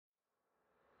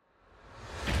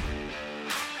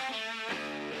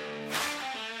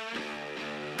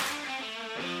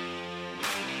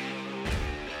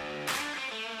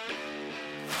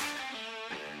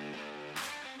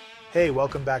Hey,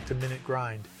 welcome back to Minute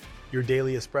Grind, your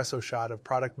daily espresso shot of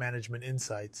product management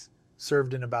insights,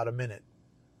 served in about a minute.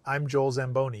 I'm Joel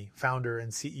Zamboni, founder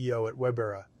and CEO at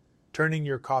Webera, turning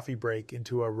your coffee break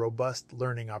into a robust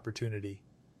learning opportunity.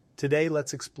 Today,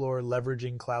 let's explore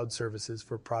leveraging cloud services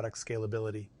for product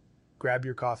scalability. Grab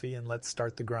your coffee and let's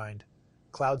start the grind.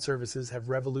 Cloud services have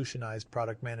revolutionized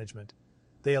product management.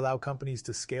 They allow companies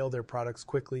to scale their products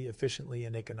quickly, efficiently,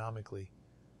 and economically.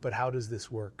 But how does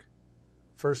this work?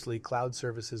 Firstly, cloud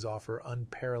services offer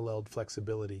unparalleled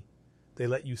flexibility. They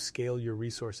let you scale your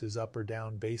resources up or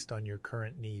down based on your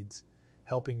current needs,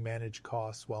 helping manage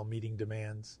costs while meeting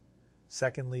demands.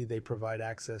 Secondly, they provide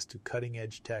access to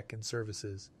cutting-edge tech and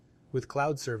services. With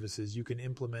cloud services, you can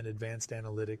implement advanced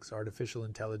analytics, artificial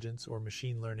intelligence, or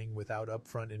machine learning without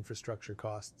upfront infrastructure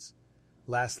costs.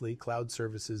 Lastly, cloud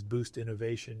services boost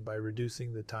innovation by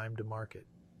reducing the time to market.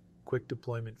 Quick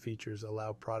deployment features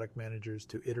allow product managers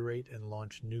to iterate and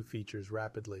launch new features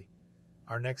rapidly.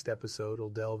 Our next episode will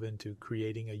delve into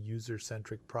creating a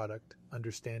user-centric product,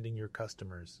 understanding your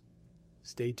customers.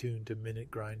 Stay tuned to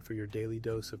Minute Grind for your daily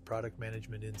dose of product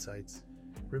management insights.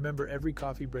 Remember, every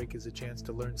coffee break is a chance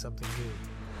to learn something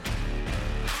new.